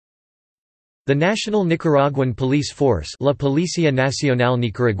The National Nicaraguan Police Force, La Policía Nacional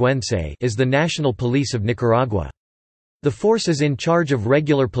Nicaragüense, is the national police of Nicaragua. The force is in charge of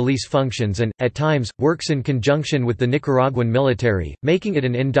regular police functions and, at times, works in conjunction with the Nicaraguan military, making it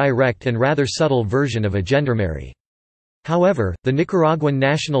an indirect and rather subtle version of a gendarmerie. However, the Nicaraguan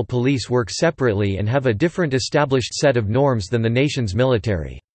National Police work separately and have a different established set of norms than the nation's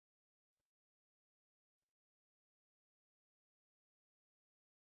military.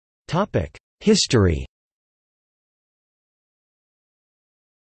 History.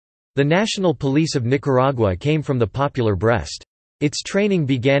 The National Police of Nicaragua came from the popular Brest. Its training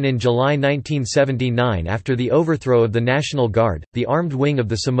began in July 1979 after the overthrow of the National Guard, the armed wing of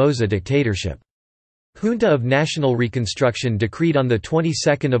the Somoza dictatorship. Junta of National Reconstruction decreed on the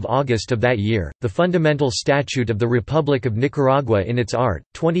 22nd of August of that year, the Fundamental Statute of the Republic of Nicaragua in its Art.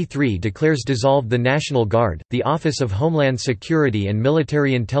 23 declares dissolved the National Guard, the Office of Homeland Security and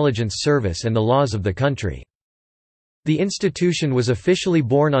Military Intelligence Service and the laws of the country. The institution was officially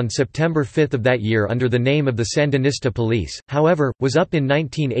born on September 5 of that year under the name of the Sandinista Police, however, was up in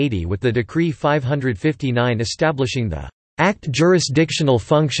 1980 with the Decree 559 establishing the Act jurisdictional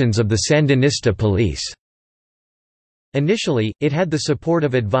functions of the Sandinista Police. Initially, it had the support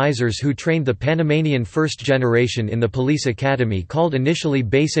of advisors who trained the Panamanian first generation in the police academy called initially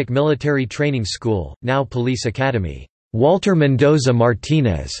Basic Military Training School, now Police Academy, Walter Mendoza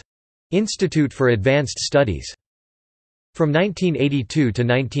Martinez Institute for Advanced Studies. From 1982 to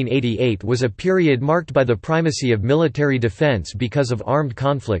 1988 was a period marked by the primacy of military defense because of armed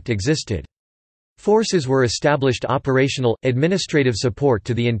conflict existed. Forces were established operational, administrative support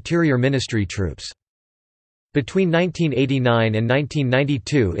to the Interior Ministry troops. Between 1989 and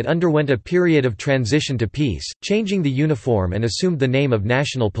 1992 it underwent a period of transition to peace, changing the uniform and assumed the name of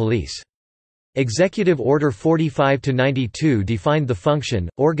National Police. Executive Order 45-92 defined the function,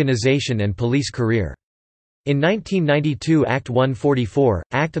 organization and police career. In 1992 Act 144,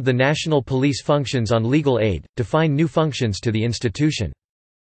 Act of the National Police Functions on Legal Aid, defined new functions to the institution.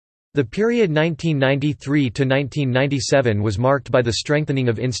 The period 1993 to 1997 was marked by the strengthening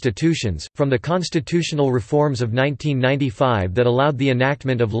of institutions, from the constitutional reforms of 1995 that allowed the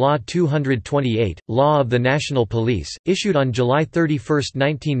enactment of Law 228, Law of the National Police, issued on July 31,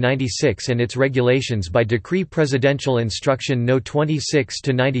 1996 and its regulations by Decree Presidential Instruction No.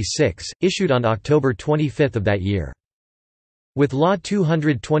 26-96, issued on October 25 of that year. With Law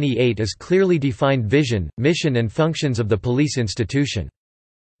 228 as clearly defined vision, mission and functions of the police institution.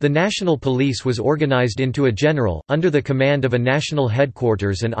 The National Police was organized into a general, under the command of a national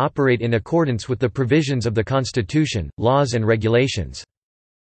headquarters and operate in accordance with the provisions of the Constitution, laws and regulations.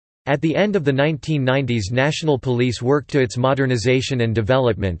 At the end of the 1990s National Police worked to its modernization and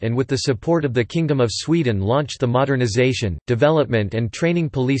development and with the support of the Kingdom of Sweden launched the Modernization, Development and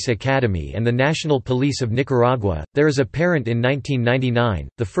Training Police Academy and the National Police of Nicaragua. There is apparent in 1999,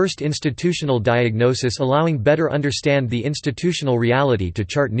 the first institutional diagnosis allowing better understand the institutional reality to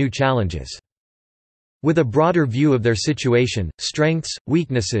chart new challenges. With a broader view of their situation, strengths,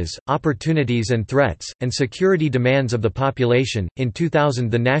 weaknesses, opportunities and threats, and security demands of the population, in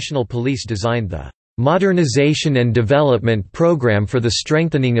 2000 the National Police designed the Modernization and Development Program for the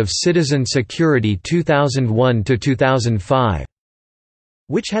Strengthening of Citizen Security 2001–2005,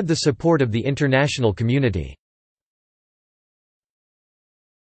 which had the support of the international community.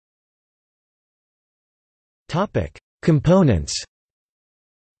 Components.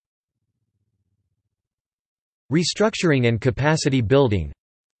 Restructuring and capacity building.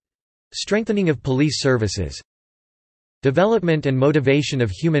 Strengthening of police services. Development and motivation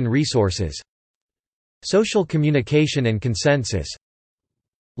of human resources. Social communication and consensus.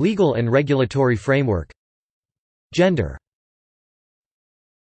 Legal and regulatory framework. Gender.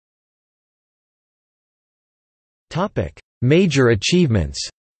 Major achievements.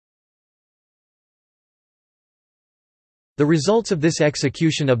 The results of this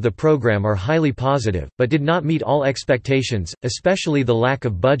execution of the program are highly positive, but did not meet all expectations, especially the lack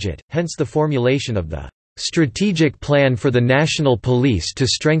of budget, hence the formulation of the Strategic Plan for the National Police to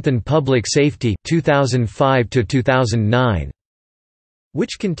Strengthen Public Safety 2005–2009,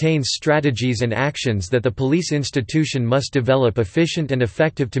 which contains strategies and actions that the police institution must develop efficient and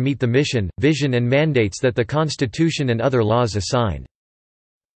effective to meet the mission, vision and mandates that the Constitution and other laws assign.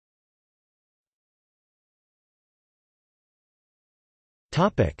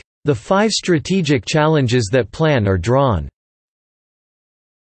 The 5 strategic challenges that plan are drawn.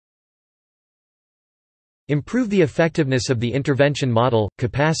 Improve the effectiveness of the intervention model,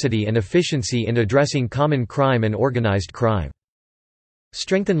 capacity and efficiency in addressing common crime and organized crime.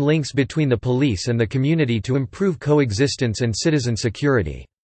 Strengthen links between the police and the community to improve coexistence and citizen security.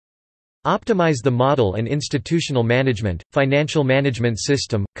 Optimize the model and institutional management, financial management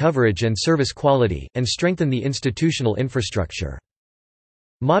system, coverage and service quality, and strengthen the institutional infrastructure.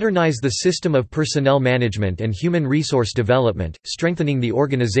 Modernize the system of personnel management and human resource development, strengthening the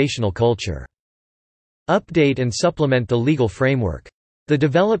organizational culture. Update and supplement the legal framework. The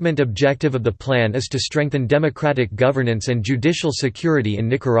development objective of the plan is to strengthen democratic governance and judicial security in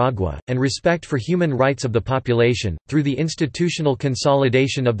Nicaragua, and respect for human rights of the population, through the institutional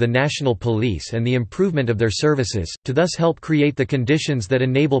consolidation of the national police and the improvement of their services, to thus help create the conditions that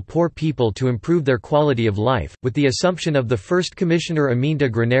enable poor people to improve their quality of life. With the assumption of the first Commissioner Aminta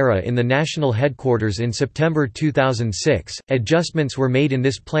Granera in the national headquarters in September 2006, adjustments were made in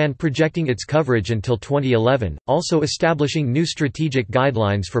this plan projecting its coverage until 2011, also establishing new strategic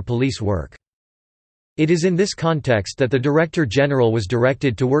guidelines for police work. It is in this context that the Director General was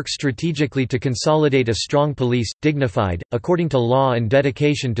directed to work strategically to consolidate a strong police, dignified, according to law and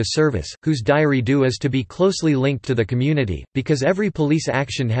dedication to service, whose diary do is to be closely linked to the community, because every police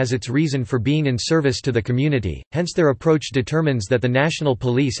action has its reason for being in service to the community, hence their approach determines that the national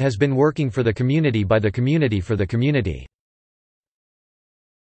police has been working for the community by the community for the community.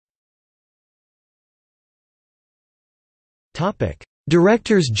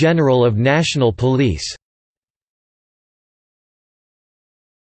 Directors General of National Police.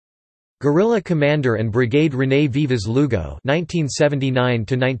 Guerrilla Commander and Brigade René Vivas Lugo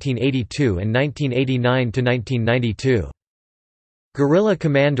 (1979–1982 and 1989–1992). Guerrilla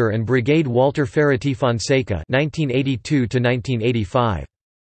Commander and Brigade Walter Ferretti Fonseca (1982–1985).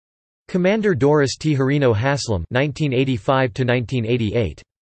 Commander Doris Tijerino Haslam (1985–1988).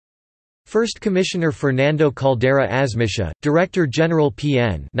 First Commissioner Fernando Caldera Asmisha, Director General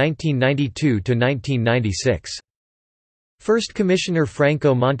PN (1992–1996). First Commissioner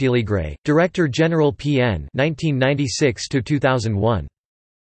Franco Montealegre, Director General PN (1996–2001).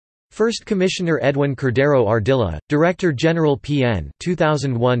 First Commissioner Edwin Cordero Ardila, Director General PN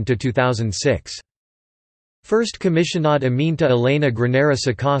 (2001–2006). First Comisionad Aminta Elena Granera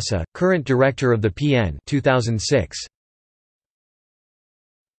Sacasa, current Director of the PN 2006.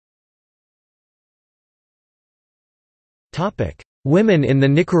 Women in the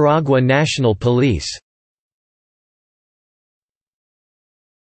Nicaragua National Police.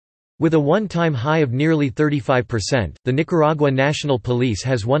 With a one-time high of nearly 35%, the Nicaragua National Police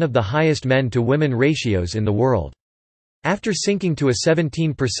has one of the highest men-to-women ratios in the world. After sinking to a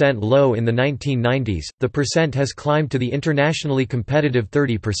 17% low in the 1990s, the percent has climbed to the internationally competitive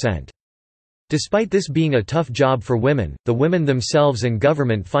 30%. Despite this being a tough job for women, the women themselves and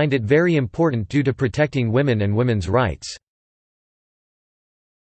government find it very important due to protecting women and women's rights.